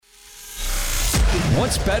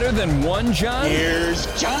What's better than one John? Here's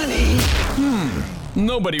Johnny.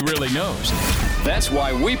 Nobody really knows. That's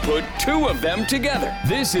why we put two of them together.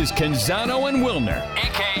 This is Canzano and Wilner,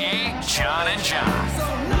 a.k.a. John and John.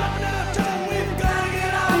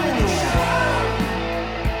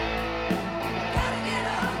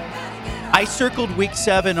 I circled week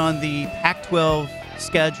 7 on the Pac-12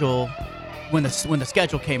 schedule when the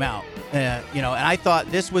schedule came out, and I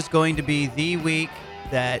thought this was going to be the week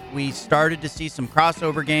that we started to see some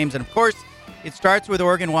crossover games, and of course, it starts with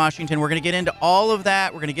Oregon-Washington. We're going to get into all of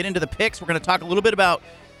that. We're going to get into the picks. We're going to talk a little bit about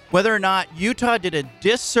whether or not Utah did a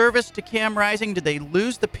disservice to Cam Rising. Did they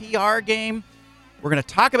lose the PR game? We're going to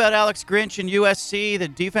talk about Alex Grinch and USC, the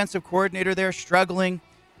defensive coordinator there, struggling.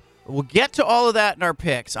 We'll get to all of that in our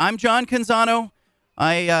picks. I'm John Canzano.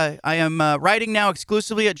 I am writing now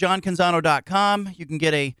exclusively at johncanzano.com. You can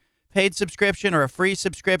get a paid subscription or a free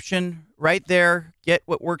subscription right there. Get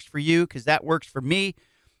what works for you, because that works for me.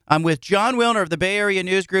 I'm with John Wilner of the Bay Area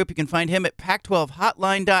News Group. You can find him at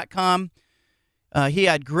pac12hotline.com. He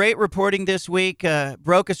had great reporting this week,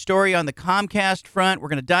 broke a story on the Comcast front. We're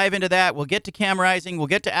going to dive into that. We'll get to Cam Rising. We'll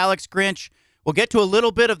get to Alex Grinch. We'll get to a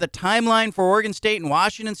little bit of the timeline for Oregon State and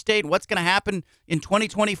Washington State and what's going to happen in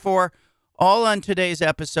 2024, all on today's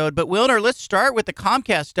episode. But, Wilner, let's start with the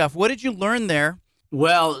Comcast stuff. What did you learn there?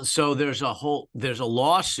 Well, so there's a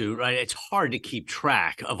lawsuit, right? It's hard to keep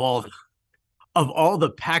track of all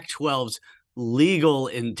the Pac-12's legal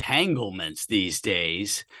entanglements these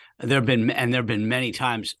days. There have been many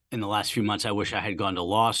times in the last few months I wish I had gone to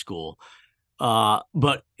law school.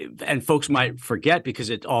 But folks might forget because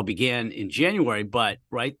it all began in January, but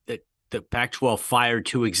right, the Pac-12 fired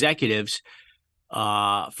 2 executives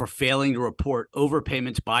for failing to report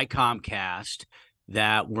overpayments by Comcast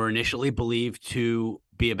that were initially believed to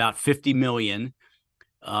be about $50 million.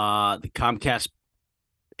 The Comcast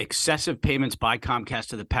excessive payments by Comcast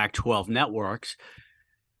to the Pac-12 networks.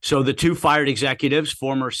 So the 2 fired executives,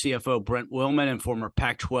 former CFO Brent Willman and former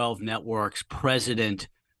Pac-12 Networks president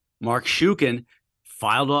Mark Shukin,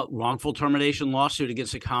 filed a wrongful termination lawsuit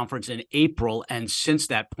against the conference in April. And since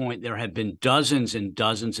that point, there have been dozens and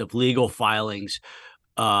dozens of legal filings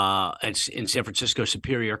in San Francisco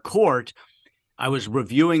Superior Court. I was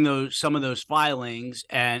reviewing some of those filings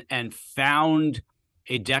and found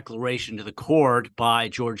a declaration to the court by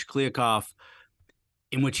George Kliakoff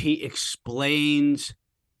in which he explains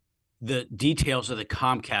the details of the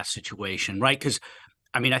Comcast situation, right? Because,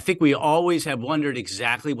 I think we always have wondered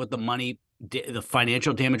exactly what the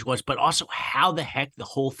financial damage was, but also how the heck the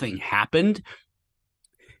whole thing happened.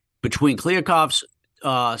 Between Kliakoff's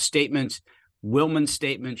statements, Willman's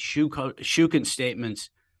statements, Shukin's statements,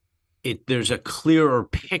 there's a clearer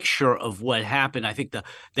picture of what happened. I think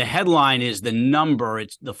the headline is the number.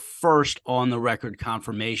 It's the first on the record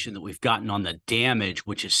confirmation that we've gotten on the damage,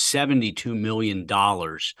 which is $72 million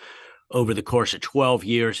over the course of 12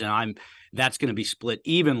 years. And that's going to be split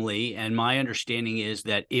evenly. And my understanding is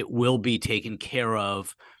that it will be taken care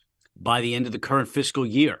of by the end of the current fiscal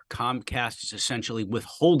year. Comcast is essentially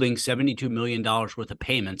withholding $72 million worth of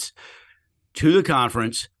payments to the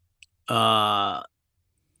conference by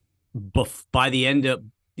the end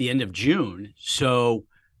of June. So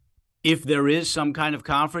if there is some kind of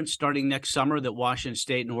conference starting next summer that Washington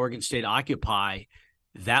State and Oregon State occupy,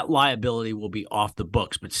 that liability will be off the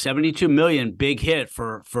books. But $72 million, big hit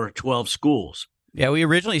for 12 schools. Yeah, we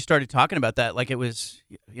originally started talking about that like it was,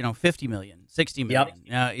 $50 million, $60 million. Yep.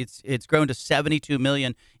 Now it's grown to $72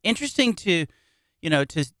 million. Interesting to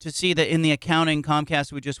see that in the accounting,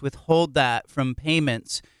 Comcast would just withhold that from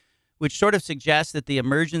payments, which sort of suggests that the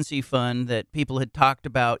emergency fund that people had talked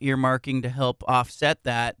about earmarking to help offset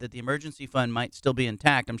that the emergency fund might still be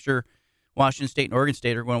intact. I'm sure Washington State and Oregon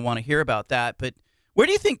State are going to want to hear about that. But where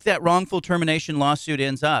do you think that wrongful termination lawsuit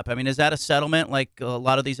ends up? Is that a settlement like a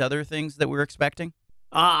lot of these other things that we're expecting?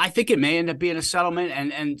 I think it may end up being a settlement,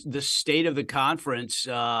 and the state of the conference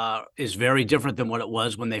is very different than what it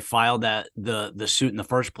was when they filed the suit in the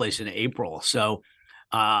first place in April. So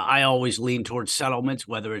I always lean towards settlements,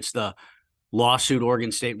 whether it's the lawsuit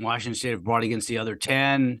Oregon State and Washington State have brought against the other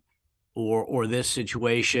 10 or this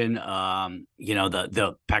situation.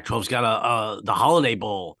 The Pac-12's got the Holiday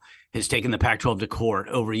Bowl has taken the Pac-12 to court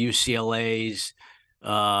over UCLA's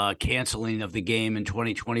canceling of the game in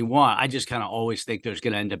 2021. I just kind of always think there's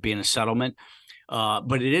going to end up being a settlement.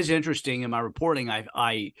 But it is interesting in my reporting.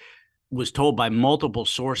 I was told by multiple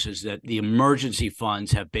sources that the emergency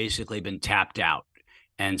funds have basically been tapped out.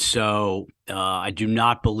 And so I do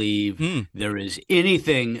not believe there is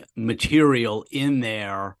anything material in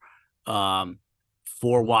there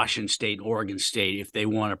for Washington State and Oregon State if they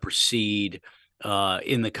want to proceed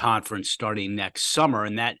in the conference starting next summer.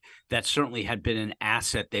 And that certainly had been an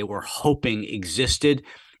asset they were hoping existed.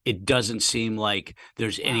 It doesn't seem like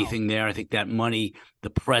there's anything there. I think that money, the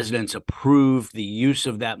president's approved the use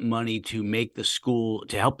of that money to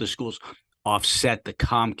help the schools offset the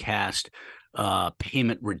Comcast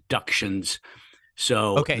payment reductions.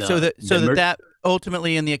 So that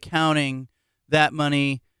ultimately in the accounting, that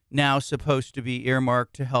money now supposed to be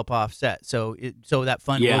earmarked to help offset. So that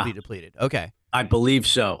fund will be depleted. Okay. I believe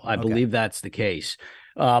so. I believe that's the case.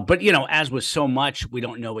 But, as with so much, we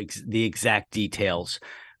don't know the exact details.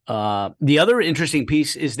 The other interesting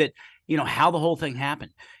piece is that, how the whole thing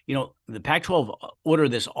happened. The Pac-12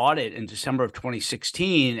 ordered this audit in December of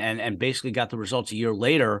 2016 and basically got the results a year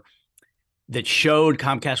later that showed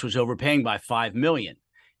Comcast was overpaying by $5 million.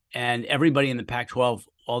 And everybody in the Pac-12,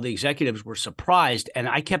 all the executives were surprised. And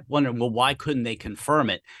I kept wondering, well, why couldn't they confirm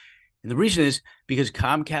it? And the reason is because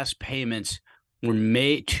Comcast payments were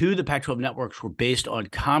made to the Pac-12 networks were based on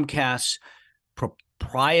Comcast's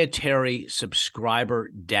proprietary subscriber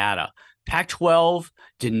data. Pac-12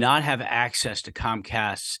 did not have access to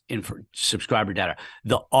Comcast's subscriber data.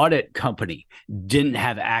 The audit company didn't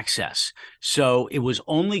have access. So it was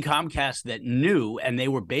only Comcast that knew, and they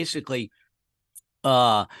were basically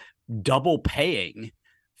double paying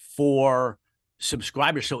for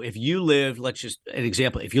subscribers. So if you lived, an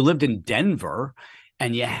example, if you lived in Denver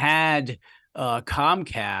and you had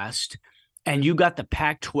Comcast and you got the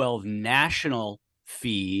Pac-12 national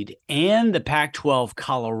feed and the Pac-12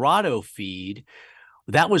 Colorado feed,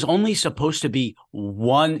 that was only supposed to be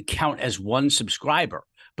count as one subscriber,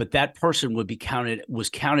 but that person was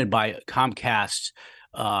counted by Comcast's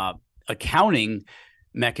accounting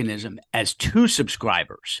mechanism as two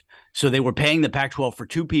subscribers. So they were paying the Pac-12 for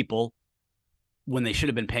two people when they should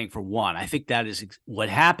have been paying for one. I think that is what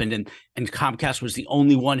happened. And Comcast was the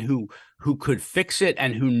only one who could fix it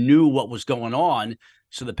and who knew what was going on.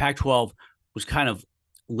 So the Pac-12 was kind of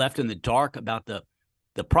left in the dark about the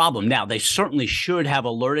problem. Now, they certainly should have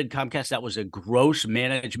alerted Comcast. That was a gross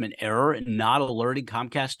management error, not alerting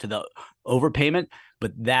Comcast to the overpayment.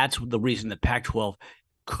 But that's the reason the Pac-12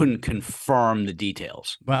 couldn't confirm the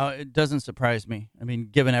details. Well, it doesn't surprise me. I mean,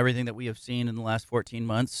 given everything that we have seen in the last 14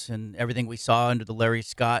 months and everything we saw under the Larry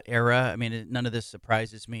Scott era, I mean, none of this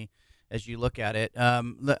surprises me as you look at it.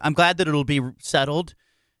 I'm glad that it'll be settled.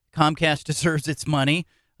 Comcast deserves its money,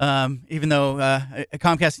 even though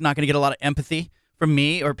Comcast is not going to get a lot of empathy from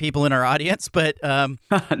me or people in our audience. But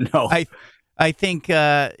no, I think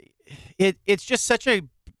it's just such a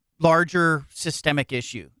larger systemic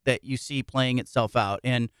issue that you see playing itself out.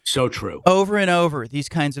 And so true. Over and over, these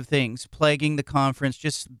kinds of things plaguing the conference,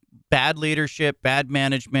 just bad leadership, bad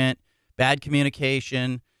management, bad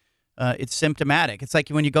communication. It's symptomatic. It's like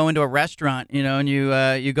when you go into a restaurant, and you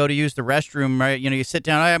go to use the restroom, right? You sit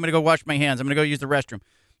down, I'm going to go wash my hands. I'm going to go use the restroom.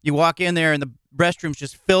 You walk in there and the restroom's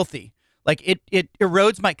just filthy. Like it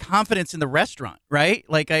erodes my confidence in the restaurant, right?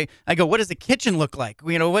 Like I go, what does the kitchen look like?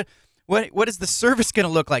 What is the service going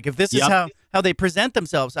to look like if this is how they present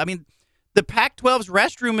themselves? I mean, the Pac-12's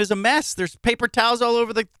restroom is a mess. There's paper towels all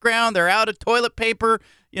over the ground. They're out of toilet paper.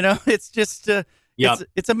 It's just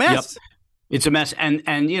it's a mess. Yep. It's a mess. And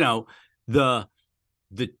the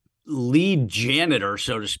lead janitor,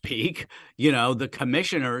 so to speak, the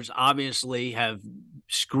commissioners obviously have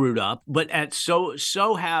screwed up, but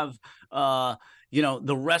so have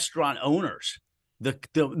the restaurant owners.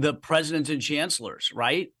 The presidents and chancellors,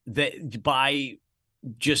 right? That by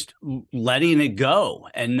just letting it go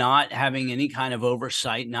and not having any kind of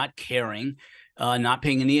oversight, not caring, not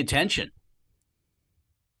paying any attention.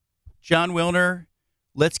 John Wilner,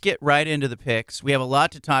 let's get right into the picks. We have a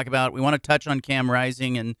lot to talk about. We want to touch on Cam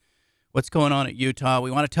Rising and what's going on at Utah.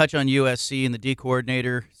 We want to touch on USC and the D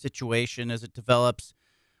coordinator situation as it develops.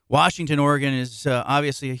 Washington, Oregon is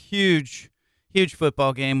obviously a huge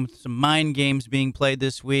football game with some mind games being played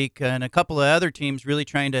this week and a couple of other teams really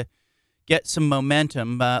trying to get some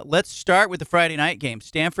momentum. Let's start with the Friday night game.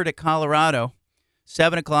 Stanford at Colorado,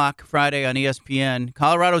 7 o'clock Friday on ESPN.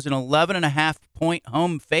 Colorado's an 11.5-point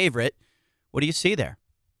home favorite. What do you see there?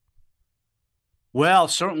 Well,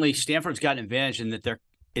 certainly Stanford's got an advantage in that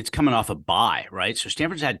it's coming off a bye, right? So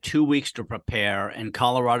Stanford's had 2 weeks to prepare, and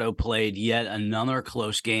Colorado played yet another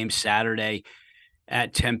close game Saturday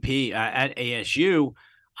at Tempe, at ASU.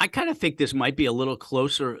 I kind of think this might be a little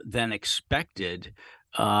closer than expected.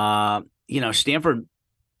 Stanford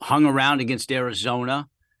hung around against Arizona.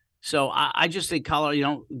 So I just think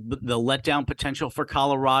Colorado, the letdown potential for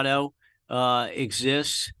Colorado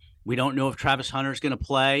exists. We don't know if Travis Hunter is going to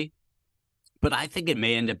play, but I think it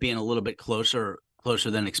may end up being a little bit closer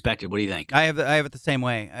closer than expected. What do you think? I have it the same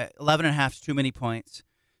way. 11.5 is too many points.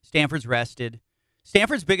 Stanford's rested.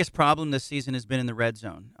 Stanford's biggest problem this season has been in the red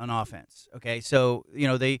zone on offense. Okay, so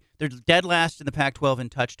they're dead last in the Pac-12 in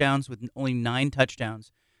touchdowns with only 9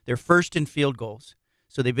 touchdowns. They're first in field goals,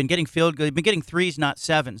 so they've been getting threes, not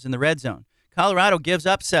sevens, in the red zone. Colorado gives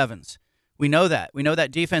up sevens. We know that. We know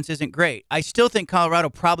that defense isn't great. I still think Colorado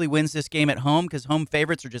probably wins this game at home because home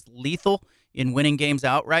favorites are just lethal in winning games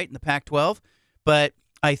outright in the Pac-12. But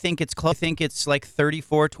I think it's close. I think it's like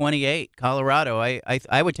 34-28 Colorado.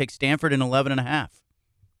 I would take Stanford in 11.5.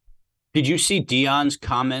 Did you see Deion's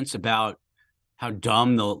comments about how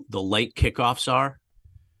dumb the late kickoffs are?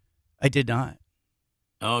 I did not.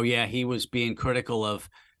 Oh yeah, he was being critical of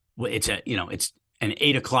it's an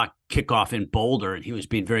 8:00 kickoff in Boulder, and he was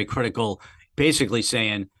being very critical, basically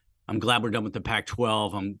saying, "I'm glad we're done with the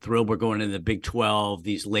Pac-12. I'm thrilled we're going into the Big 12.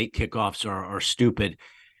 These late kickoffs are stupid."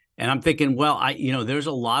 And I'm thinking, well, there's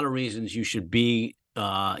a lot of reasons you should be,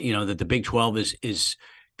 that the Big 12 is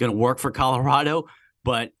going to work for Colorado.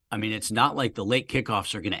 But, I mean, it's not like the late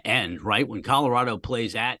kickoffs are going to end, right? When Colorado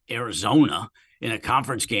plays at Arizona in a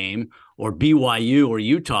conference game or BYU or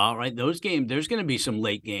Utah, right? Those games, there's going to be some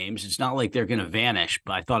late games. It's not like they're going to vanish,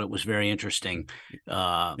 but I thought it was very interesting.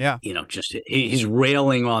 Just he's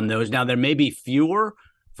railing on those. Now, there may be fewer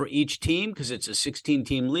for each team because it's a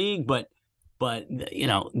 16-team league, but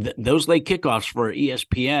those late kickoffs for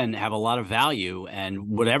ESPN have a lot of value, and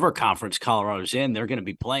whatever conference Colorado's in, they're going to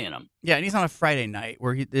be playing them. Yeah, and he's on a Friday night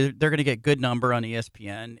where they're going to get good number on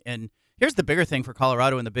ESPN. And here's the bigger thing for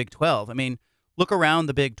Colorado in the Big 12. I mean, look around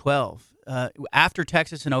the Big 12. After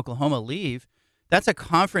Texas and Oklahoma leave, that's a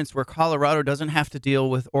conference where Colorado doesn't have to deal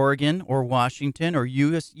with Oregon or Washington or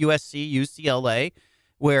USC, UCLA,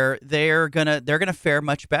 where they're gonna fare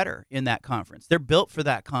much better in that conference. They're built for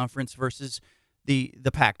that conference versus the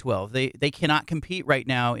Pac-12. They cannot compete right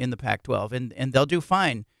now in the Pac-12, and they'll do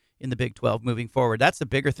fine in the Big 12 moving forward. That's the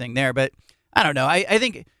bigger thing there. But I don't know. I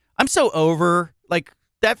think I'm so over, like,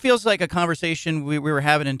 that feels like a conversation we were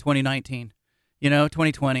having in 2019,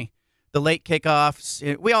 2020. The late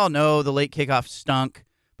kickoffs, we all know the late kickoffs stunk,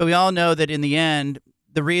 but we all know that in the end,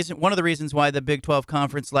 one of the reasons why the Big 12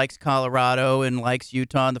 Conference likes Colorado and likes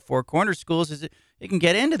Utah and the Four Corner schools is that it can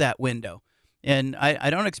get into that window. And I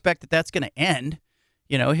don't expect that that's going to end.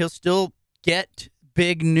 He'll still get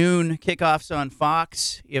big noon kickoffs on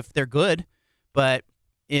Fox if they're good, but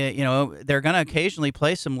they're going to occasionally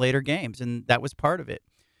play some later games, and that was part of it.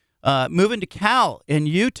 Moving to Cal in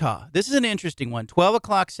Utah. This is an interesting one. 12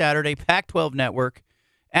 o'clock Saturday, Pac-12 Network.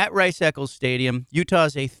 At Rice-Eccles Stadium. Utah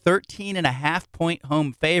is a 13.5-point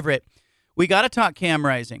home favorite. We got to talk Cam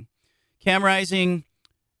Rising. Cam Rising,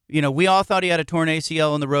 we all thought he had a torn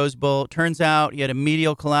ACL in the Rose Bowl. Turns out he had a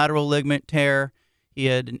medial collateral ligament tear. He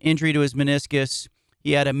had an injury to his meniscus.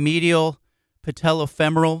 He had a medial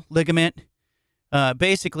patellofemoral ligament.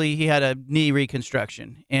 Basically, he had a knee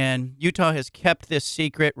reconstruction. And Utah has kept this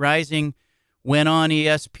secret. Rising went on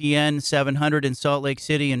ESPN 700 in Salt Lake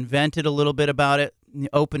City and vented a little bit about it.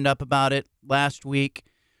 Opened up about it last week.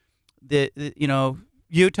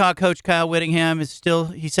 Utah coach Kyle Whittingham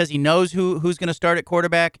he says he knows who's going to start at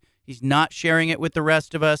quarterback. He's not sharing it with the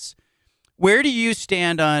rest of us. Where do you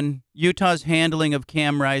stand on Utah's handling of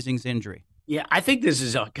Cam Rising's injury? Yeah, I think this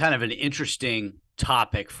is a kind of an interesting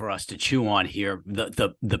topic for us to chew on here,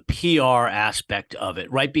 the PR aspect of it,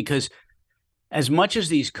 right? Because as much as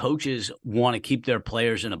these coaches want to keep their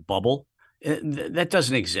players in a bubble, that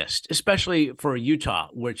doesn't exist, especially for Utah,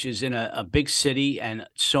 which is in a big city and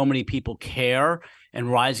so many people care.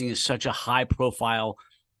 And Rising is such a high profile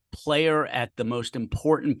player at the most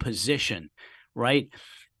important position, right?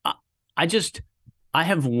 I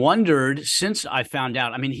have wondered since I found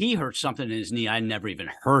out. I mean, he hurt something in his knee I never even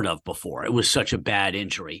heard of before. It was such a bad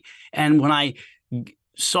injury. And when I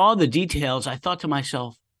saw the details, I thought to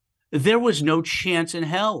myself, there was no chance in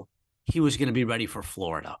hell he was going to be ready for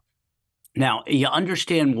Florida. Now, you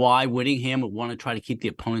understand why Whittingham would want to try to keep the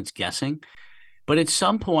opponents guessing. But at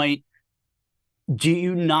some point, do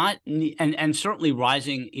you not – and certainly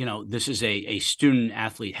Rising, this is a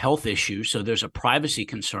student-athlete health issue, so there's a privacy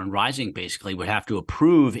concern. Rising basically would have to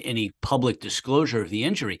approve any public disclosure of the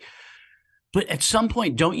injury. But at some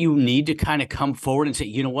point, don't you need to kind of come forward and say,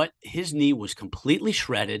 you know what, his knee was completely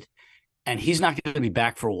shredded, and he's not going to be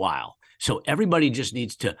back for a while. So everybody just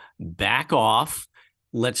needs to back off.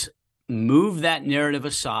 Let's move that narrative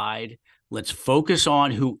aside. Let's focus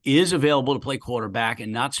on who is available to play quarterback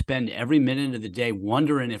and not spend every minute of the day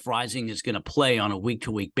wondering if Rising is going to play on a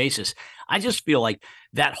week-to-week basis. I just feel like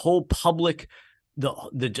that whole public,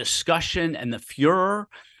 the discussion and the furor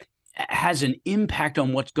has an impact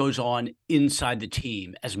on what goes on inside the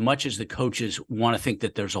team as much as the coaches want to think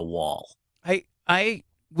that there's a wall. I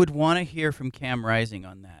would want to hear from Cam Rising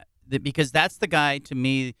on that, because that's the guy, to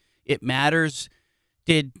me, it matters.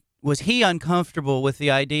 Was he uncomfortable with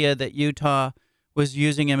the idea that Utah was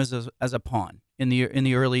using him as a pawn in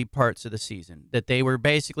the early parts of the season? That they were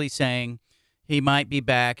basically saying he might be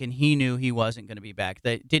back, and he knew he wasn't going to be back.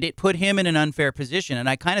 Did it put him in an unfair position? And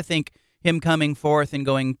I kind of think him coming forth and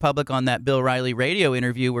going public on that Bill Riley radio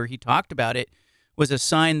interview where he talked about it was a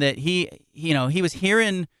sign that he was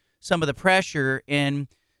hearing some of the pressure and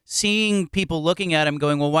seeing people looking at him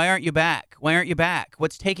going, well, why aren't you back? Why aren't you back?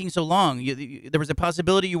 What's taking so long? There was a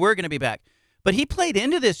possibility you were going to be back. But he played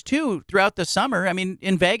into this, too, throughout the summer. I mean,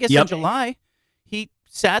 in Vegas in July, he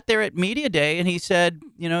sat there at Media Day and he said,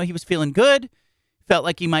 he was feeling good, felt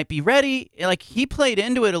like he might be ready. Like, he played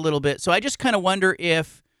into it a little bit. So I just kind of wonder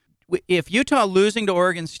if Utah losing to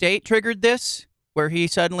Oregon State triggered this, where he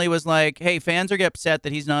suddenly was like, hey, fans are getting upset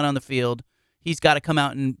that he's not on the field. He's got to come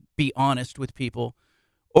out and be honest with people.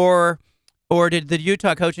 Or did the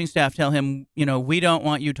Utah coaching staff tell him, we don't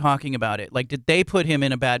want you talking about it? Like, did they put him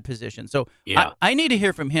in a bad position? So I need to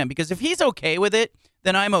hear from him, because if he's okay with it,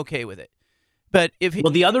 then I'm okay with it. But if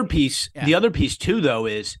the other piece too, though,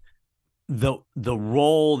 is the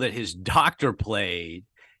role that his doctor played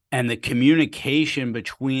and the communication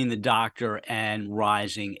between the doctor and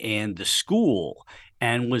Rising and the school.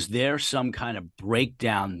 And was there some kind of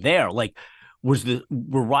breakdown there? Like, were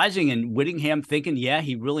Rising and Whittingham thinking, yeah,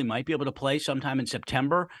 he really might be able to play sometime in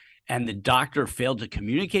September, and the doctor failed to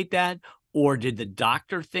communicate that? Or did the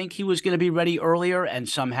doctor think he was going to be ready earlier and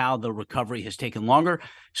somehow the recovery has taken longer?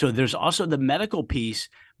 So there's also the medical piece,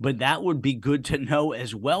 but that would be good to know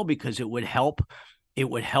as well, because it would help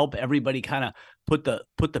everybody kind of put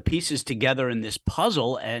the pieces together in this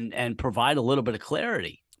puzzle and provide a little bit of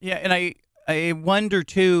clarity. Yeah, and I wonder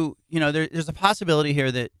too, there's a possibility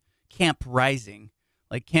here that Camp Rising,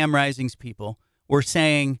 like Cam Rising's people, were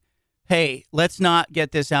saying, hey, let's not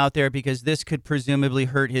get this out there because this could presumably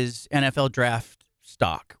hurt his NFL draft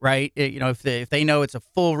stock, right? If they know it's a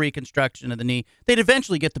full reconstruction of the knee, they'd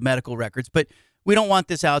eventually get the medical records, but we don't want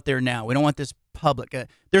this out there now. We don't want this public.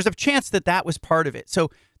 There's a chance that was part of it. So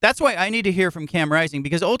that's why I need to hear from Cam Rising,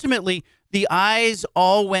 because ultimately the eyes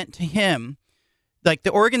all went to him. Like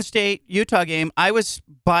the Oregon State-Utah game, I was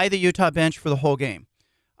by the Utah bench for the whole game.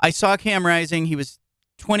 I saw Cam Rising. He was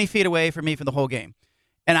 20 feet away from me for the whole game.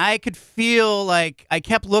 And I could feel like I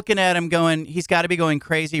kept looking at him going, he's got to be going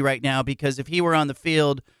crazy right now, because if he were on the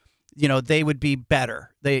field, they would be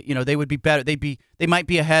better. They would be better. They might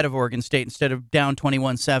be ahead of Oregon State instead of down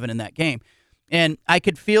 21-7 in that game. And I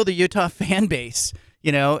could feel the Utah fan base,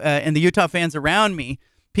 and the Utah fans around me.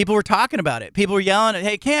 People were talking about it. People were yelling at,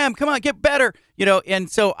 hey, Cam, come on, get better. And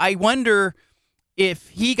so I wonder if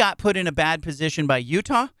he got put in a bad position by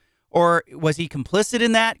Utah, or was he complicit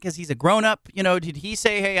in that because he's a grown-up? Did he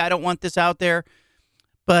say, hey, I don't want this out there?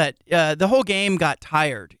 But the whole game got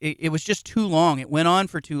tired. It was just too long. It went on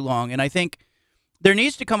for too long. And I think there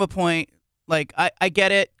needs to come a point, like, I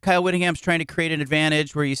get it. Kyle Whittingham's trying to create an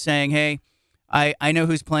advantage where he's saying, hey, I know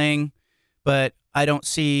who's playing, but I don't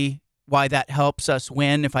see why that helps us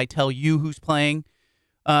win if I tell you who's playing.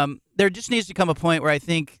 There just needs to come a point where I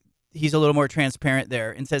think he's a little more transparent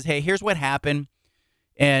there and says, hey, here's what happened,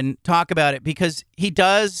 and talk about it, because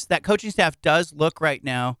that coaching staff does look right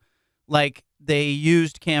now like they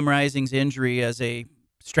used Cam Rising's injury as a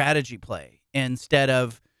strategy play instead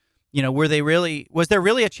of, was there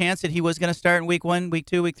really a chance that he was going to start in week 1, week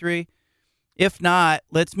 2, week 3? If not,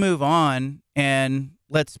 let's move on and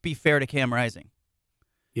let's be fair to Cam Rising.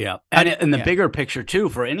 Yeah. And the bigger picture too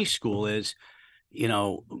for any school is,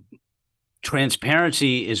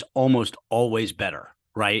 transparency is almost always better,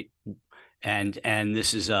 right? And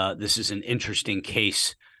this is an interesting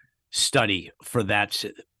case study for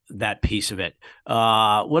that piece of it.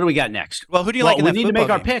 What do we got next? Well, who do you like in that football game? We need to make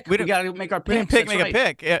our pick. We got to make our pick. A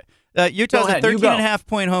pick. Utah's a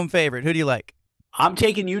 13.5-point home favorite. Who do you like? I'm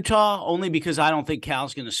taking Utah only because I don't think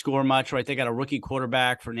Cal's going to score much, right? They got a rookie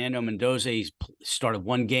quarterback, Fernando Mendoza. He's started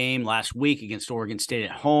one game last week against Oregon State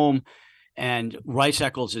at home. And Rice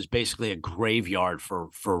Eccles is basically a graveyard for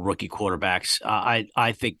rookie quarterbacks.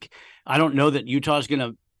 I don't know that Utah is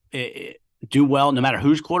going to do well no matter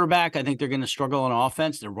who's quarterback. I think they're going to struggle on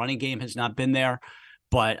offense. Their running game has not been there.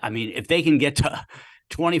 But, I mean, if they can get to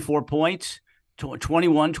 24 points,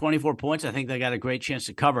 24 points, I think they got a great chance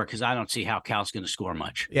to cover, because I don't see how Cal's going to score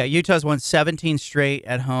much. Yeah, Utah's won 17 straight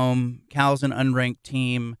at home. Cal's an unranked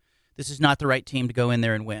team. This is not the right team to go in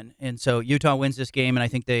there and win. And so Utah wins this game, and I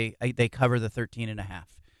think they cover the 13.5.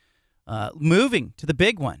 Moving to the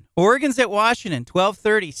big one. Oregon's at Washington,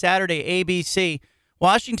 12:30 Saturday, ABC.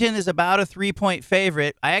 Washington is about a 3-point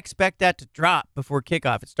favorite. I expect that to drop before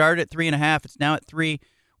kickoff. It started at 3.5. It's now at 3.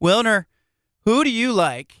 Wilner, who do you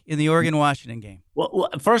like in the Oregon-Washington game? Well,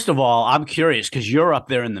 first of all, I'm curious because you're up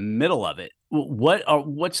there in the middle of it. What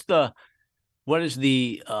is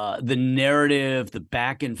the narrative, the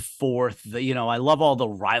back and forth? I love all the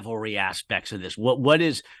rivalry aspects of this.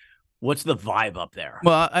 What's the vibe up there?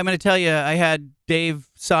 Well, I'm going to tell you, I had Dave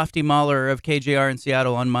Softy Mahler of KJR in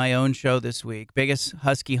Seattle on my own show this week, biggest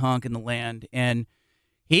Husky honk in the land, and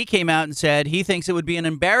he came out and said he thinks it would be an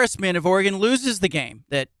embarrassment if Oregon loses the game,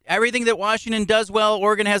 that everything that Washington does well,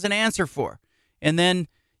 Oregon has an answer for. And then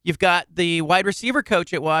you've got the wide receiver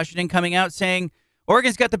coach at Washington coming out saying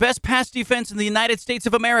Oregon's got the best pass defense in the United States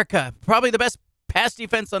of America, probably the best pass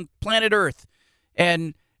defense on planet Earth.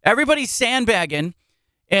 And everybody's sandbagging.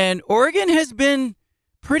 And Oregon has been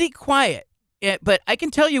pretty quiet. But I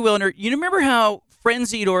can tell you, Wilner, you remember how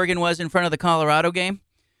frenzied Oregon was in front of the Colorado game?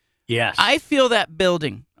 Yes. I feel that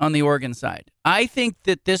building on the Oregon side. I think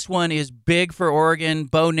that this one is big for Oregon.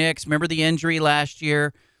 Bo Nix, remember the injury last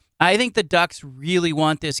year? I think the Ducks really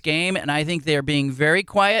want this game, and I think they're being very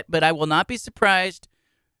quiet, but I will not be surprised,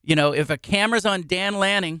 if a camera's on Dan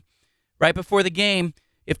Lanning right before the game,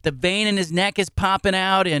 if the vein in his neck is popping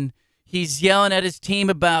out and he's yelling at his team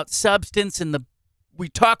about substance and we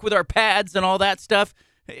talk with our pads and all that stuff.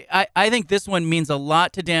 I think this one means a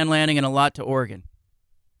lot to Dan Lanning and a lot to Oregon.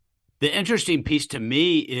 The interesting piece to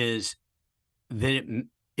me is that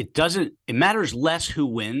it matters less who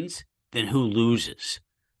wins than who loses,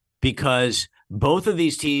 because both of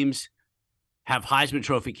these teams have Heisman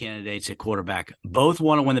Trophy candidates at quarterback. Both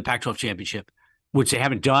want to win the Pac-12 championship, which they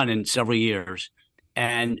haven't done in several years,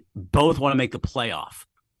 and both want to make the playoff.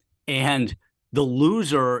 And the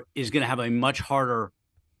loser is going to have a much harder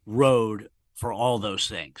road for all those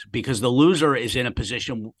things, because the loser is in a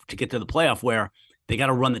position to get to the playoff where they got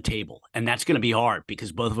to run the table. And that's going to be hard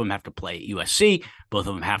because both of them have to play USC. Both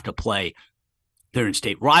of them have to play their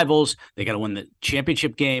in-state rivals. They got to win the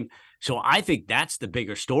championship game. So I think that's the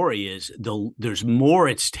bigger story, is there's more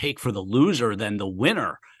at stake for the loser than the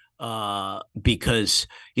winner. Because,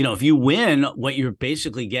 if you win, what you're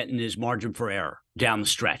basically getting is margin for error down the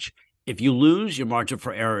stretch. If you lose, your margin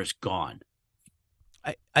for error is gone.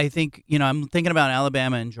 I think, I'm thinking about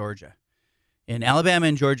Alabama and Georgia. And Alabama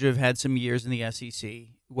and Georgia have had some years in the SEC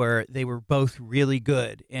where they were both really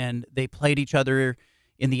good, and they played each other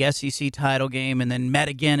in the SEC title game and then met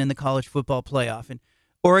again in the college football playoff. And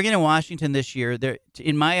Oregon and Washington this year,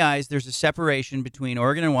 in my eyes, there's a separation between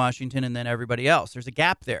Oregon and Washington and then everybody else. There's a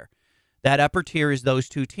gap there. That upper tier is those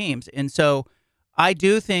two teams. And so I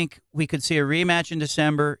do think we could see a rematch in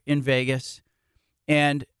December in Vegas.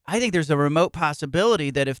 And I think there's a remote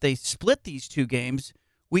possibility that if they split these two games,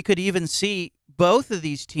 we could even see both of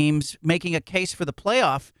these teams making a case for the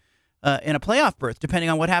playoff in a playoff berth, depending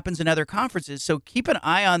on what happens in other conferences. So keep an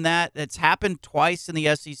eye on that. That's happened twice in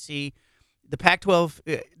the SEC. The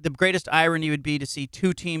Pac-12, the greatest irony would be to see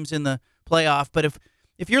two teams in the playoff. But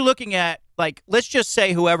if you're looking at, let's just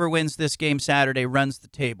say whoever wins this game Saturday runs the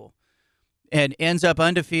table and ends up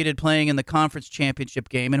undefeated playing in the conference championship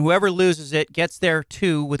game, and whoever loses it gets there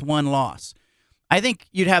too with one loss. I think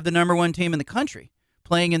you'd have the number one team in the country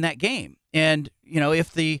playing in that game. And,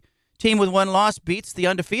 if the team with one loss beats the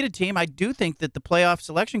undefeated team, I do think that the playoff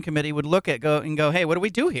selection committee would look at and go, hey, what do we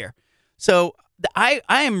do here? So I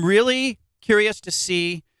am really curious to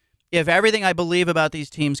see if everything I believe about these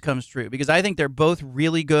teams comes true, because I think they're both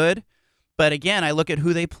really good. But again, I look at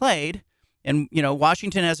who they played, and,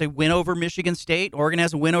 Washington has a win over Michigan State. Oregon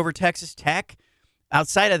has a win over Texas Tech.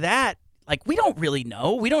 Outside of that, we don't really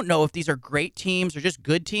know. We don't know if these are great teams or just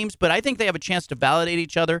good teams, but I think they have a chance to validate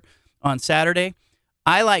each other on Saturday.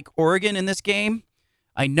 I like Oregon in this game.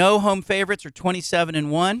 I know home favorites are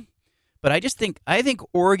 27-1, but I think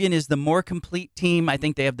Oregon is the more complete team. I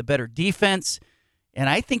think they have the better defense, and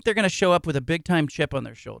I think they're going to show up with a big-time chip on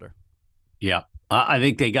their shoulder. Yeah. I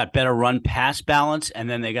think they got better run-pass balance, and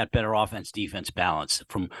then they got better offense-defense balance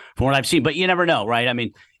from what I've seen. But you never know, right? I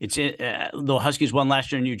mean, the Huskies won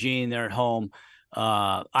last year in Eugene. They're at home.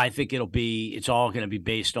 I think it's all going to be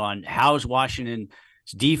based on how is Washington's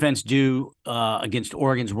defense do against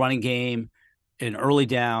Oregon's running game in early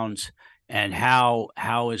downs, and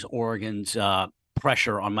how is Oregon's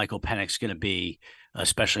pressure on Michael Penix going to be,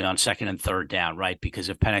 especially on second and third down, right? Because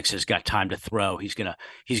if Penix has got time to throw, he's gonna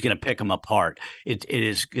pick them apart. It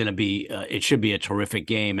is gonna be it should be a terrific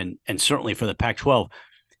game, and certainly for the Pac-12,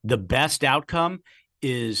 the best outcome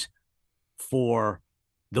is for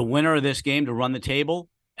the winner of this game to run the table,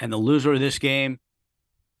 and the loser of this game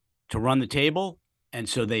to run the table. And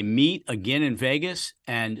so they meet again in Vegas,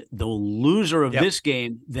 and the loser of this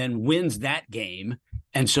game then wins that game.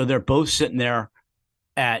 And so they're both sitting there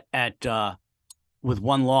at with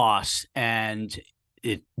one loss, and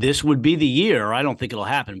this would be the year. I don't think it'll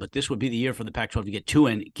happen, but this would be the year for the Pac-12 to get two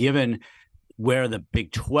in, given where the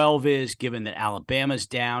Big 12 is, given that Alabama's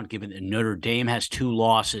down, given that Notre Dame has 2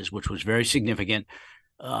 losses, which was very significant.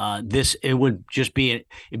 It'd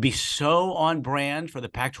be so on brand for the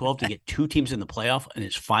Pac-12 to get 2 teams in the playoff in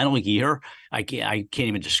its final year. I can't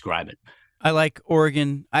even describe it. I like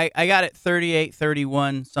Oregon. I got it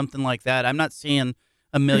 38-31, something like that. I'm not seeing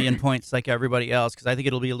a million points like everybody else because I think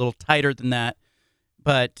it'll be a little tighter than that.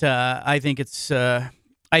 But I think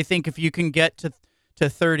I think if you can get to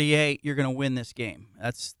 38, you're going to win this game.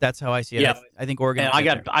 That's how I see it. Yeah. I think Oregon. And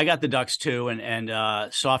I got the Ducks too,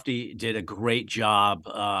 and Softy did a great job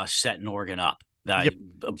setting Oregon up.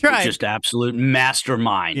 Just absolute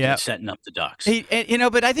mastermind in setting up the Ducks.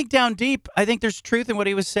 But I think down deep, I think there's truth in what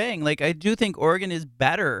he was saying. Like, I do think Oregon is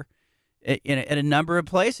better at a number of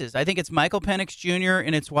places. I think it's Michael Penix Jr.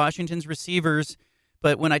 and it's Washington's receivers.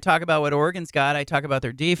 But when I talk about what Oregon's got, I talk about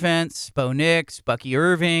their defense, Bo Nix, Bucky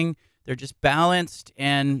Irving. They're just balanced,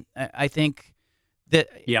 and I think that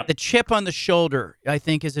the chip on the shoulder, I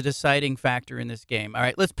think, is a deciding factor in this game. All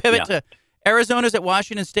right, let's pivot to Arizona's at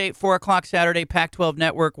Washington State, 4 o'clock Saturday, Pac-12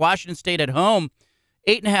 Network. Washington State at home,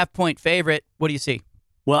 8.5-point favorite. What do you see?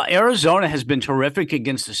 Well, Arizona has been terrific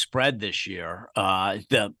against the spread this year.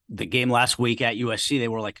 The game last week at USC, they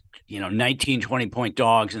were 19, 20-point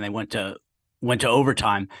dogs, and they went to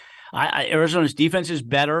overtime. Arizona's defense is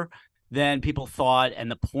better than people thought,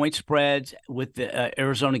 and the point spreads with the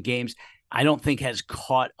Arizona games, I don't think has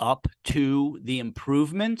caught up to the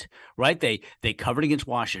improvement, right? They covered against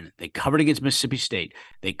Washington. They covered against Mississippi State.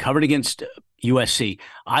 They covered against USC.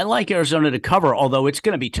 I like Arizona to cover, although it's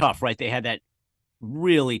going to be tough, right? They had that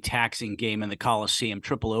really taxing game in the Coliseum,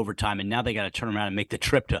 triple overtime, and now they got to turn around and make the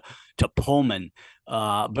trip to Pullman.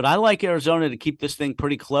 But I like Arizona to keep this thing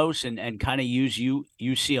pretty close and kind of use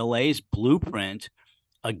UCLA's blueprint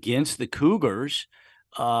against the Cougars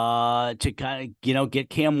to kind of, get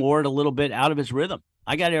Cam Ward a little bit out of his rhythm.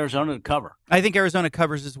 I got Arizona to cover. I think Arizona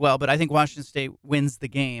covers as well, but I think Washington State wins the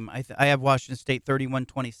game. I have Washington State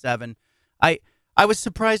 31-27. I was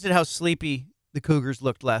surprised at how sleepy the Cougars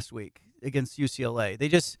looked last week against UCLA. They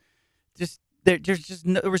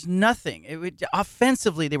there was nothing.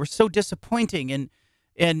 Offensively, they were so disappointing, and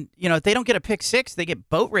if they don't get a pick six, they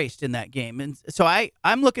get boat raced in that game. And so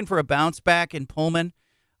I'm looking for a bounce back in Pullman.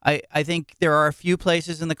 I think there are a few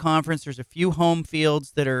places in the conference. There's a few home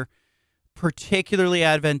fields that are particularly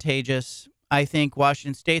advantageous. I think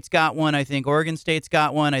Washington State's got one. I think Oregon State's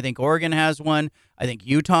got one. I think Oregon has one. I think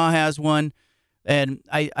Utah has one. And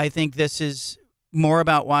I think this is more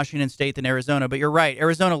about Washington State than Arizona. But you're right.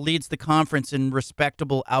 Arizona leads the conference in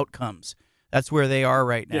respectable outcomes. That's where they are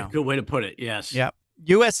right now. Yeah, good way to put it, yes. Yep.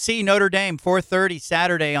 USC Notre Dame, 4:30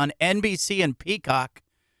 Saturday on NBC and Peacock.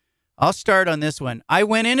 I'll start on this one. I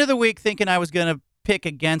went into the week thinking I was going to pick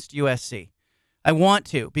against USC. I want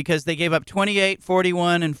to because they gave up 28,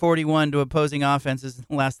 41, and 41 to opposing offenses in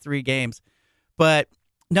the last 3 games. But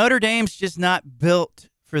Notre Dame's just not built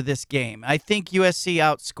for this game. I think USC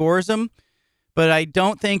outscores them, but I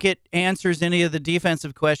don't think it answers any of the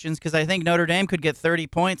defensive questions because I think Notre Dame could get 30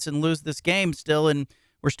 points and lose this game still, and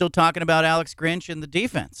we're still talking about Alex Grinch and the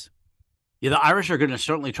defense. Yeah, the Irish are going to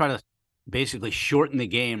certainly try to basically shorten the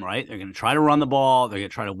game, right? They're going to try to run the ball. They're going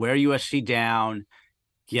to try to wear USC down,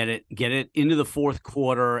 get it into the fourth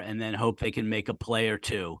quarter, and then hope they can make a play or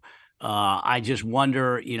two. I just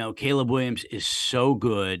wonder, Caleb Williams is so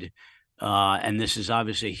good, and this is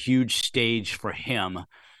obviously a huge stage for him.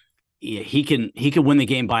 He can win the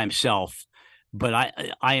game by himself, but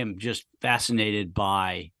I am just fascinated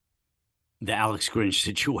by the Alex Grinch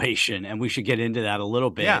situation, and we should get into that a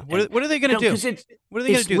little bit. Yeah, what are they going to do? What are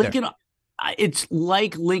they going to do Lincoln, there? It's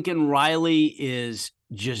like Lincoln Riley is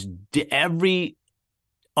just every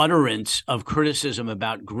utterance of criticism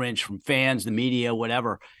about Grinch from fans, the media,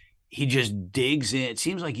 whatever. He just digs in. It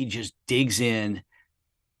seems like he just digs in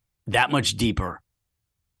that much deeper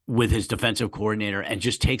with his defensive coordinator and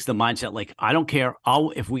just takes the mindset like, I don't care.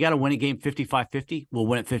 If we got to win a game 55-50, we'll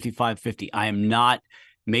win it 55-50. I am not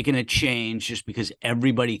making a change just because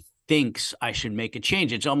everybody thinks I should make a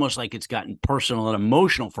change. It's almost like it's gotten personal and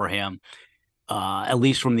emotional for him, at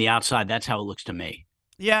least from the outside. That's how it looks to me.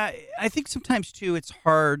 Yeah, I think sometimes, too, it's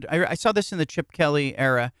hard. I saw this in the Chip Kelly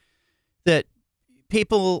era, that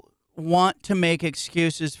people want to make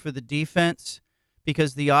excuses for the defense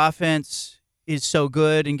because the offense is so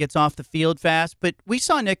good and gets off the field fast. But we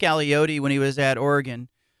saw Nick Aliotti when he was at Oregon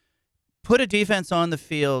put a defense on the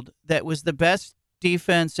field that was the best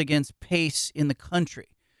defense against pace in the country.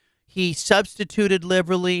 He substituted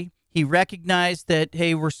liberally. He recognized that,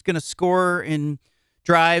 hey, we're going to score in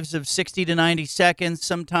drives of 60 to 90 seconds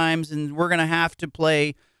sometimes, and we're going to have to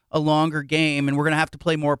play a longer game, and we're going to have to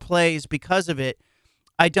play more plays because of it.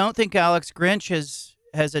 I don't think Alex Grinch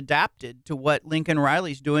has adapted to what Lincoln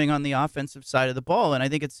Riley's doing on the offensive side of the ball, and I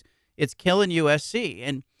think it's killing USC.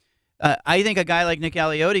 And I think a guy like Nick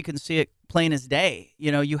Aliotti can see it plain as day.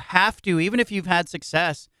 You have to, even if you've had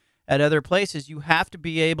success at other places, you have to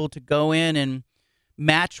be able to go in and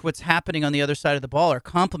match what's happening on the other side of the ball or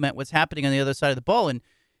complement what's happening on the other side of the ball. And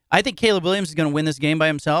I think Caleb Williams is going to win this game by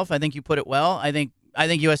himself. I think you put it well. I think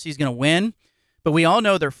USC is going to win. But we all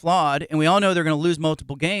know they're flawed, and we all know they're going to lose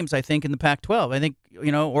multiple games, I think, in the Pac-12. I think,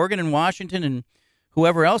 Oregon and Washington and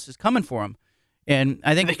whoever else is coming for them. And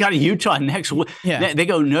I think they got a Utah next week. Yeah. They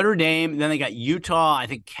go Notre Dame, then they got Utah, I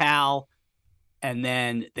think Cal, and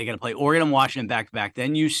then they got to play Oregon and Washington back-to-back,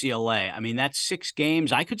 then UCLA. I mean, that's 6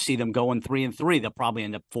 games. I could see them going 3-3. They'll probably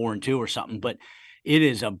end up 4-2 or something. But it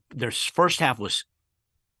is their first half was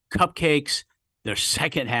cupcakes. Their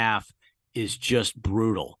second half is just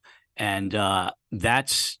brutal. And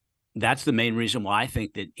that's the main reason why I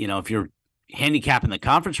think that, if you're handicapping the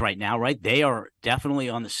conference right now, right, they are definitely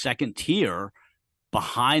on the second tier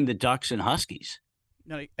behind the Ducks and Huskies.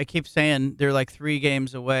 I keep saying they're like 3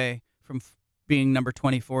 games away from being number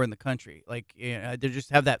 24 in the country. Like, they just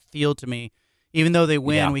have that feel to me. Even though they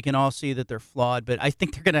win, we can all see that they're flawed. But I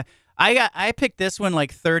think they're going to – I picked this one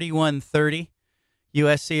like 31-30.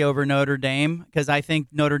 USC over Notre Dame, because I think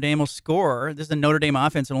Notre Dame will score. This is a Notre Dame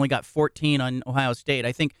offense that only got 14 on Ohio State.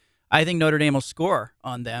 I think Notre Dame will score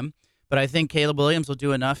on them, but I think Caleb Williams will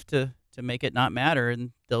do enough to make it not matter,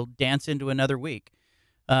 and they'll dance into another week.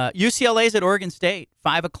 UCLA's at Oregon State,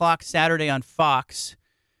 5 o'clock Saturday on Fox.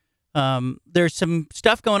 There's some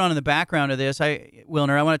stuff going on in the background of this.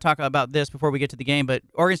 Wilner, I want to talk about this before we get to the game, but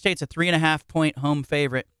Oregon State's a 3.5-point home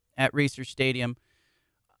favorite at Research Stadium.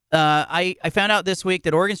 I found out this week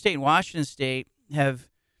that Oregon State and Washington State have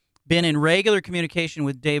been in regular communication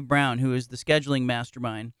with Dave Brown, who is the scheduling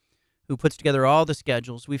mastermind, who puts together all the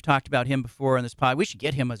schedules. We've talked about him before on this pod. We should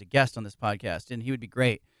get him as a guest on this podcast, and he would be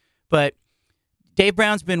great. But Dave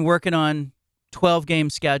Brown's been working on 12-game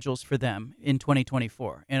schedules for them in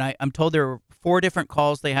 2024, and I'm told there were 4 different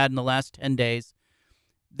calls they had in the last 10 days.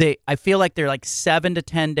 I feel like they're like 7 to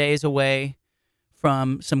 10 days away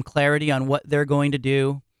from some clarity on what they're going to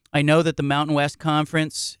do. I know that the Mountain West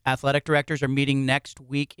Conference athletic directors are meeting next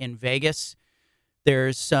week in Vegas.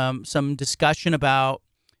 There's some discussion about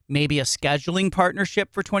maybe a scheduling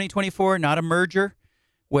partnership for 2024, not a merger,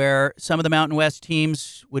 where some of the Mountain West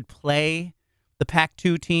teams would play the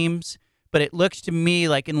Pac-2 teams. But it looks to me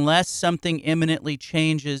like unless something imminently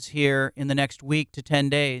changes here in the next week to 10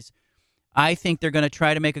 days, I think they're going to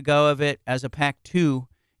try to make a go of it as a Pac-2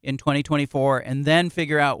 in 2024 and then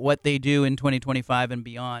figure out what they do in 2025 and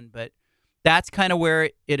beyond. But that's kind of where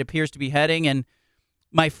it appears to be heading. And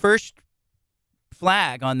my first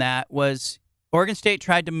flag on that was Oregon State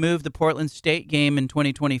tried to move the Portland State game in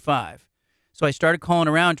 2025. So I started calling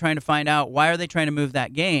around trying to find out why are they trying to move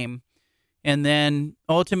that game, and then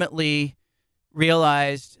ultimately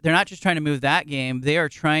realized they're not just trying to move that game, they are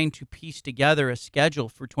trying to piece together a schedule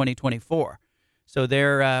for 2024. So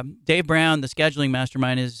they're Dave Brown, the scheduling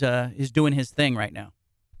mastermind, is doing his thing right now.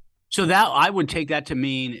 So that I would take that to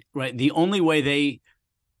mean, right, the only way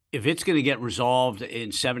if it's going to get resolved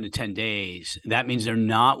in 7 to 10 days, that means they're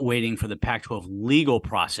not waiting for the Pac-12 legal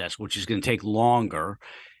process, which is going to take longer,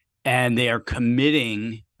 and they are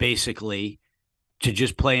committing basically to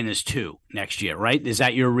just playing as 2 next year, right? Is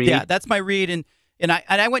that your read? Yeah, that's my read. And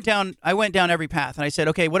I went down every path, and I said,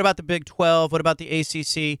 okay, what about the Big 12? What about the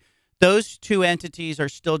ACC? Those 2 entities are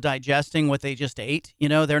still digesting what they just ate.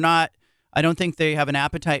 They're not. I don't think they have an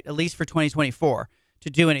appetite, at least for 2024, to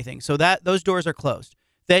do anything. So those doors are closed.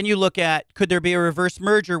 Then you look at, could there be a reverse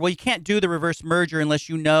merger? Well, you can't do the reverse merger unless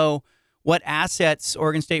you know what assets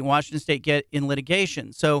Oregon State and Washington State get in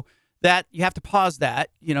litigation. So that you have to pause that.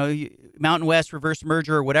 Mountain West reverse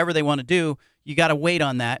merger or whatever they want to do, you got to wait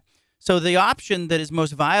on that. So the option that is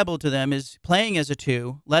most viable to them is playing as a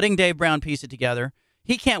 2, letting Dave Brown piece it together.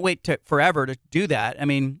 He can't wait forever to do that. I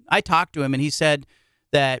mean, I talked to him, and he said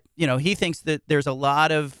that, he thinks that there's a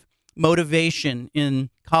lot of motivation in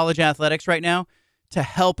college athletics right now to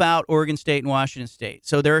help out Oregon State and Washington State.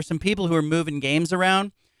 So there are some people who are moving games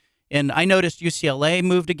around, and I noticed UCLA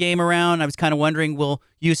moved a game around. I was kind of wondering, will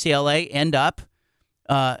UCLA end up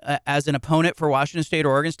as an opponent for Washington State or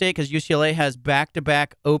Oregon State? Because UCLA has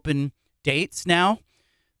back-to-back open dates now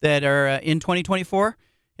that are in 2024.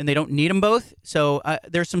 and they don't need them both. So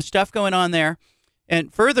there's some stuff going on there.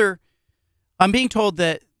 And further, I'm being told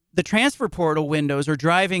that the transfer portal windows are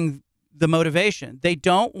driving the motivation. They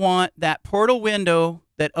don't want that portal window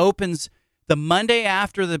that opens the Monday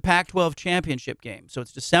after the Pac-12 championship game. So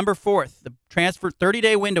it's December 4th. The transfer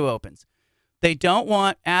 30-day window opens. They don't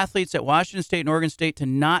want athletes at Washington State and Oregon State to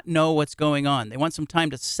not know what's going on. They want some time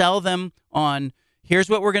to sell them on, here's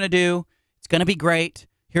what we're going to do. It's going to be great.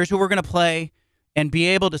 Here's who we're going to play, and be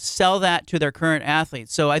able to sell that to their current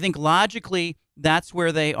athletes. So I think logically that's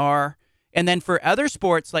where they are. And then for other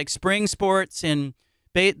sports like spring sports and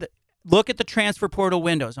look at the transfer portal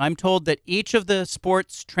windows. I'm told that each of the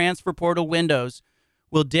sports transfer portal windows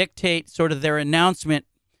will dictate sort of their announcement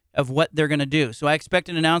of what they're going to do. So I expect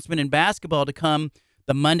an announcement in basketball to come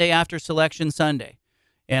the Monday after Selection Sunday.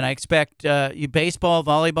 And I expect baseball,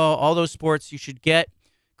 volleyball, all those sports, you should get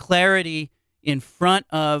clarity in front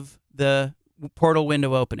of the portal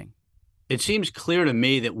window opening. It seems clear to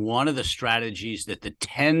me that one of the strategies that the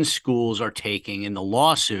 10 schools are taking in the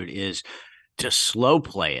lawsuit is to slow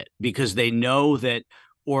play it, because they know that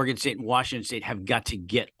Oregon State and Washington State have got to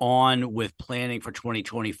get on with planning for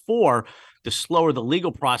 2024. The slower the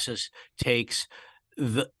legal process takes,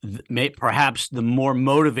 perhaps the more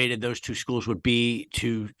motivated those two schools would be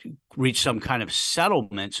to reach some kind of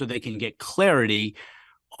settlement so they can get clarity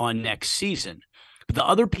on next season. But the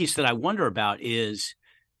other piece that I wonder about is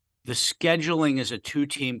the scheduling as a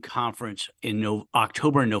two-team conference in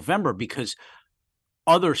October and November, because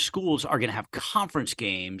other schools are going to have conference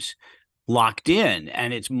games locked in,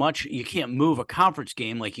 and you can't move a conference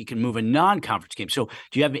game like you can move a non-conference game. So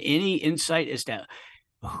do you have any insight as to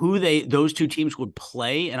who those two teams would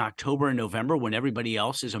play in October and November when everybody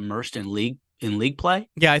else is immersed in league play?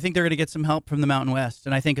 Yeah, I think they're going to get some help from the Mountain West,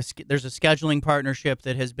 and I think there's a scheduling partnership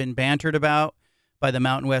that has been bantered about by the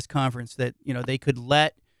Mountain West Conference that, they could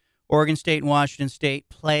let Oregon State and Washington State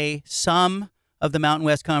play some of the Mountain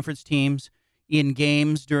West Conference teams in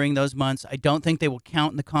games during those months. I don't think they will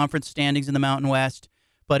count in the conference standings in the Mountain West,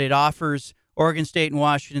 but it offers Oregon State and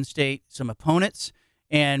Washington State some opponents.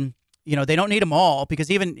 And, they don't need them all, because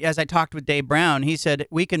even as I talked with Dave Brown, he said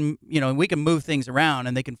we can move things around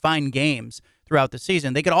and they can find games throughout the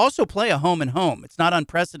season. They could also play a home and home. It's not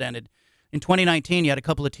unprecedented. In 2019, you had a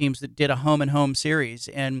couple of teams that did a home and home series,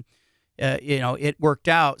 and, it worked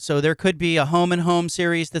out. So there could be a home and home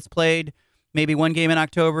series that's played, maybe one game in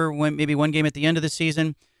October, maybe one game at the end of the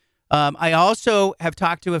season. I also have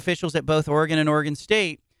talked to officials at both Oregon and Oregon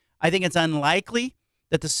State. I think it's unlikely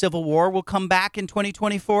that the Civil War will come back in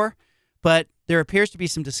 2024, but there appears to be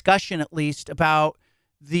some discussion, at least, about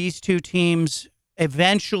these two teams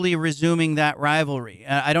eventually resuming that rivalry.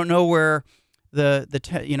 I don't know where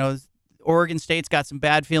Oregon State's got some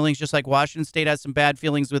bad feelings, just like Washington State has some bad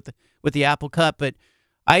feelings with the Apple Cup, but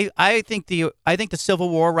I think the Civil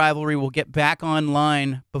War rivalry will get back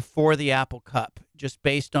online before the Apple Cup, just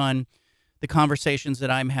based on the conversations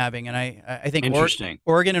that I'm having. And I think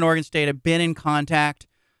Oregon and Oregon State have been in contact.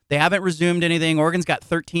 They haven't resumed anything. Oregon's got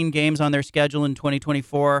 13 games on their schedule in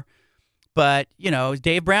 2024. But,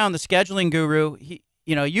 Dave Brown, the scheduling guru,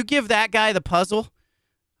 you give that guy the puzzle.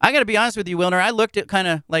 I got to be honest with you, Wilner. I looked at kind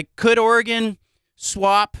of like, could Oregon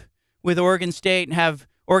swap with Oregon State and have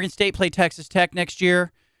Oregon State play Texas Tech next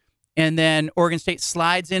year, and then Oregon State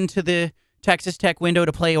slides into the Texas Tech window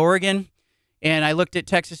to play Oregon? And I looked at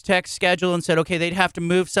Texas Tech's schedule and said, okay, they'd have to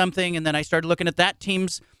move something. And then I started looking at that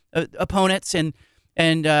team's opponents, and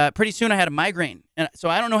pretty soon I had a migraine. And so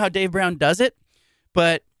I don't know how Dave Brown does it,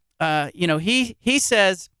 but he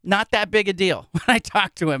says not that big a deal when I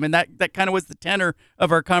talked to him, and that kind of was the tenor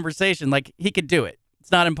of our conversation. Like, he could do it.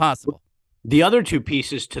 It's not impossible. The other two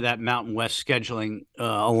pieces to that Mountain West scheduling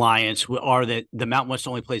alliance are that the Mountain West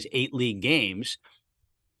only plays 8 league games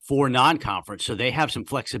for non-conference, so they have some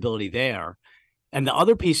flexibility there. And the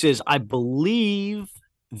other piece is, I believe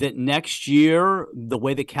that next year, the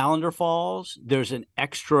way the calendar falls, there's an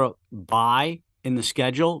extra bye in the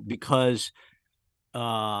schedule, because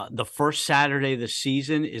the first Saturday of the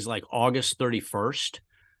season is like August 31st,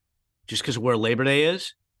 just because of where Labor Day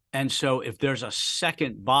is. And so if there's a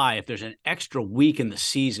second bye, if there's an extra week in the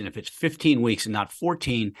season, if it's 15 weeks and not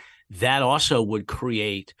 14, that also would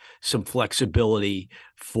create some flexibility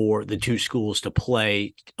for the two schools to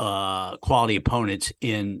play quality opponents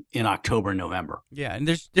in October and November. Yeah, and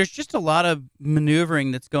there's just a lot of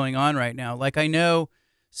maneuvering that's going on right now. Like, I know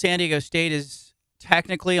San Diego State is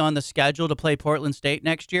technically on the schedule to play Portland State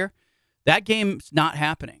next year. That game's not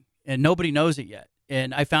happening, and nobody knows it yet.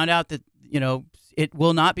 And I found out that, it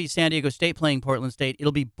will not be San Diego State playing Portland State.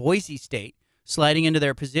 It'll be Boise State sliding into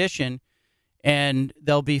their position. and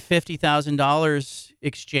there'll be $50,000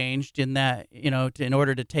 exchanged in that, in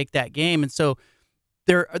order to take that game. And so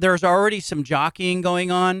there's already some jockeying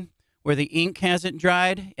going on where the ink hasn't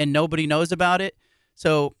dried and nobody knows about it.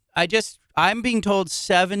 So I'm being told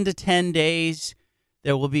 7 to 10 days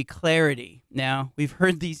there will be clarity. Now, we've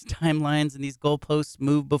heard these timelines and these goalposts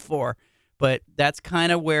move before, but that's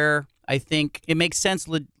kind of where I think it makes sense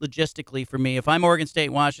logistically for me. If I'm Oregon State,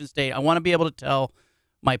 Washington State, I want to be able to tell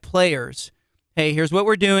my players, hey, here's what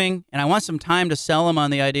we're doing, and I want some time to sell them on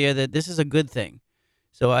the idea that this is a good thing.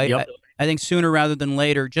 So I think sooner rather than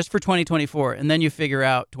later, just for 2024, and then you figure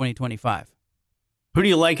out 2025. Who do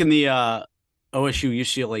you like in the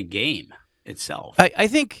OSU-UCLA game itself? I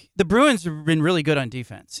think the Bruins have been really good on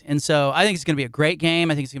defense, and so I think it's going to be a great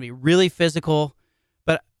game. I think it's going to be really physical,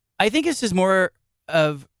 but I think this is more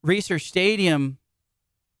of Research Stadium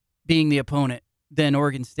being the opponent than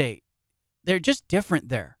Oregon State. They're just different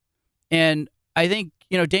there. And I think,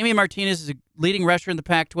 Damian Martinez is a leading rusher in the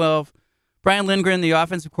Pac-12. Brian Lindgren, the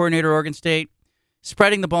offensive coordinator at Oregon State,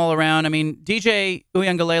 spreading the ball around. I mean, DJ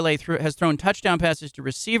Uiagalelei has thrown touchdown passes to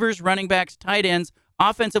receivers, running backs, tight ends,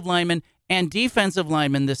 offensive linemen, and defensive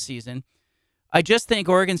linemen this season. I just think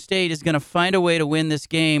Oregon State is going to find a way to win this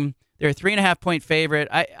game. They're a 3.5-point favorite.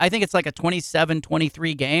 I think it's like a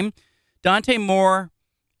 27-23 game. Dante Moore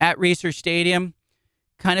at Research Stadium,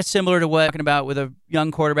 kind of similar to what I'm talking about with a young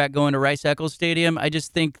quarterback going to Rice-Eccles Stadium. I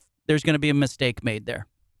just think there's going to be a mistake made there.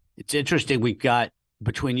 It's interesting. We've got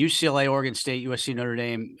between UCLA, Oregon State, USC, Notre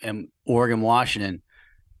Dame, and Oregon, Washington,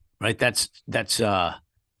 right? That's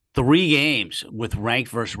 3 games with ranked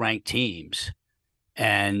versus ranked teams.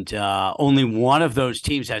 And only one of those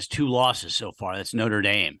teams has 2 losses so far. That's Notre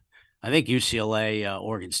Dame. I think UCLA,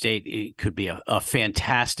 Oregon State, it could be a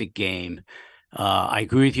fantastic game. I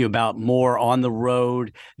agree with you about more on the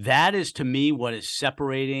road. That is, to me, what is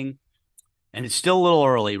separating, and it's still a little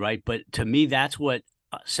early, right? But to me, that's what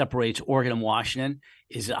separates Oregon and Washington.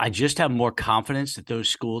 Is I just have more confidence that those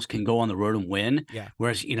schools can go on the road and win. Yeah.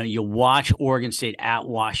 Whereas, you watch Oregon State at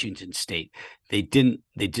Washington State, they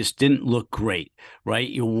just didn't look great, right?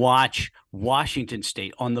 You watch Washington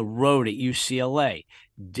State on the road at UCLA,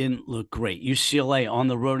 didn't look great. UCLA on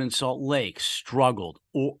the road in Salt Lake struggled.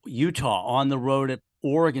 Utah on the road at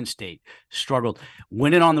Oregon State struggled.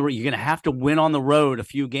 Winning on the road, you're going to have to win on the road a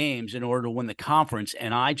few games in order to win the conference.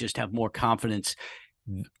 And I just have more confidence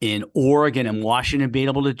in Oregon and Washington being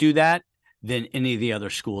able to do that than any of the other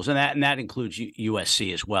schools, and that includes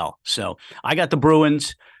USC as well. So I got the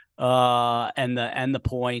Bruins and the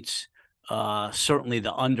points. Certainly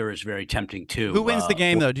the under is very tempting too. Who wins the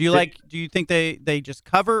game though? Do you think they just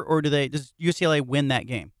cover, or does UCLA win that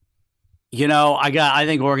game? I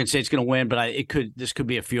think Oregon State's going to win, but this could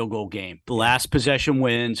be a field goal game. The last possession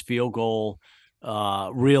wins, field goal.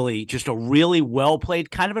 Really just a really well played,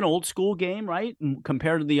 kind of an old school game, right?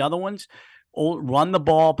 Compared to the other ones. Run the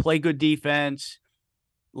ball, play good defense.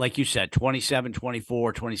 Like you said, 27-24,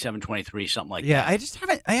 27-23, something like that.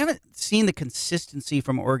 Yeah, I haven't seen the consistency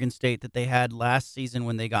from Oregon State that they had last season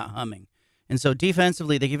when they got humming. And so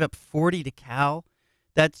defensively, they gave up 40 to Cal.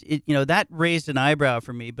 That's it, that raised an eyebrow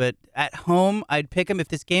for me. But at home, I'd pick them. If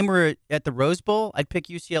this game were at the Rose Bowl, I'd pick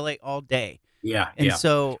UCLA all day. Yeah. And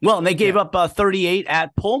so, and they gave up 38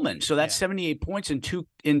 at Pullman. So that's 78 points in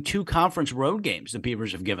two conference road games the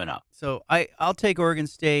Beavers have given up. So I'll take Oregon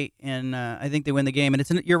State, and I think they win the game.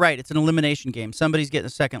 And you're right, it's an elimination game. Somebody's getting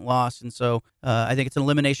a second loss, and so I think it's an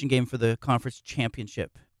elimination game for the conference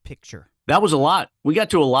championship picture. That was a lot. We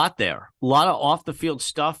got to a lot there. A lot of off the field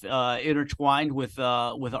stuff intertwined with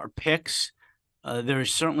our picks.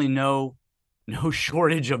 There's certainly no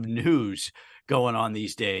shortage of news going on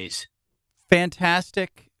these days.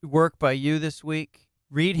 Fantastic work by you this week.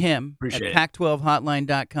 Read him at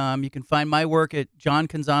Pac12hotline.com. You can find my work at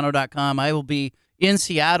johncanzano.com. I will be in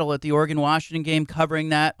Seattle at the Oregon-Washington game covering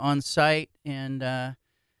that on site, and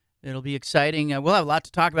it'll be exciting. We'll have a lot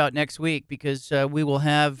to talk about next week because we will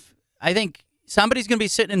have, I think, somebody's going to be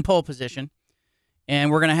sitting in pole position,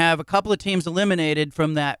 and we're going to have a couple of teams eliminated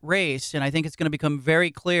from that race, and I think it's going to become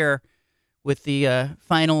very clear with the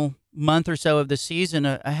final month or so of the season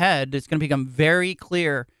ahead. It's going to become very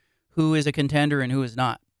clear who is a contender and who is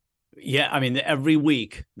not. Yeah, I mean, every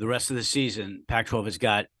week, the rest of the season, Pac-12 has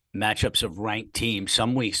got matchups of ranked teams.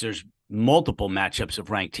 Some weeks there's multiple matchups of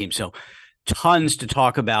ranked teams. So tons to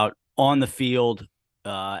talk about on the field,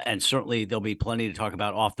 and certainly there'll be plenty to talk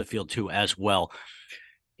about off the field too as well.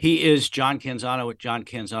 He is John Canzano at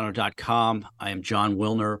johncanzano.com. I am John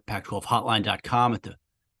Wilner, Pac12hotline.com at the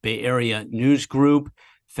Bay Area News Group.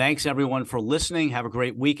 Thanks, everyone, for listening. Have a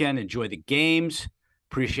great weekend. Enjoy the games.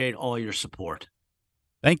 Appreciate all your support.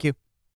 Thank you.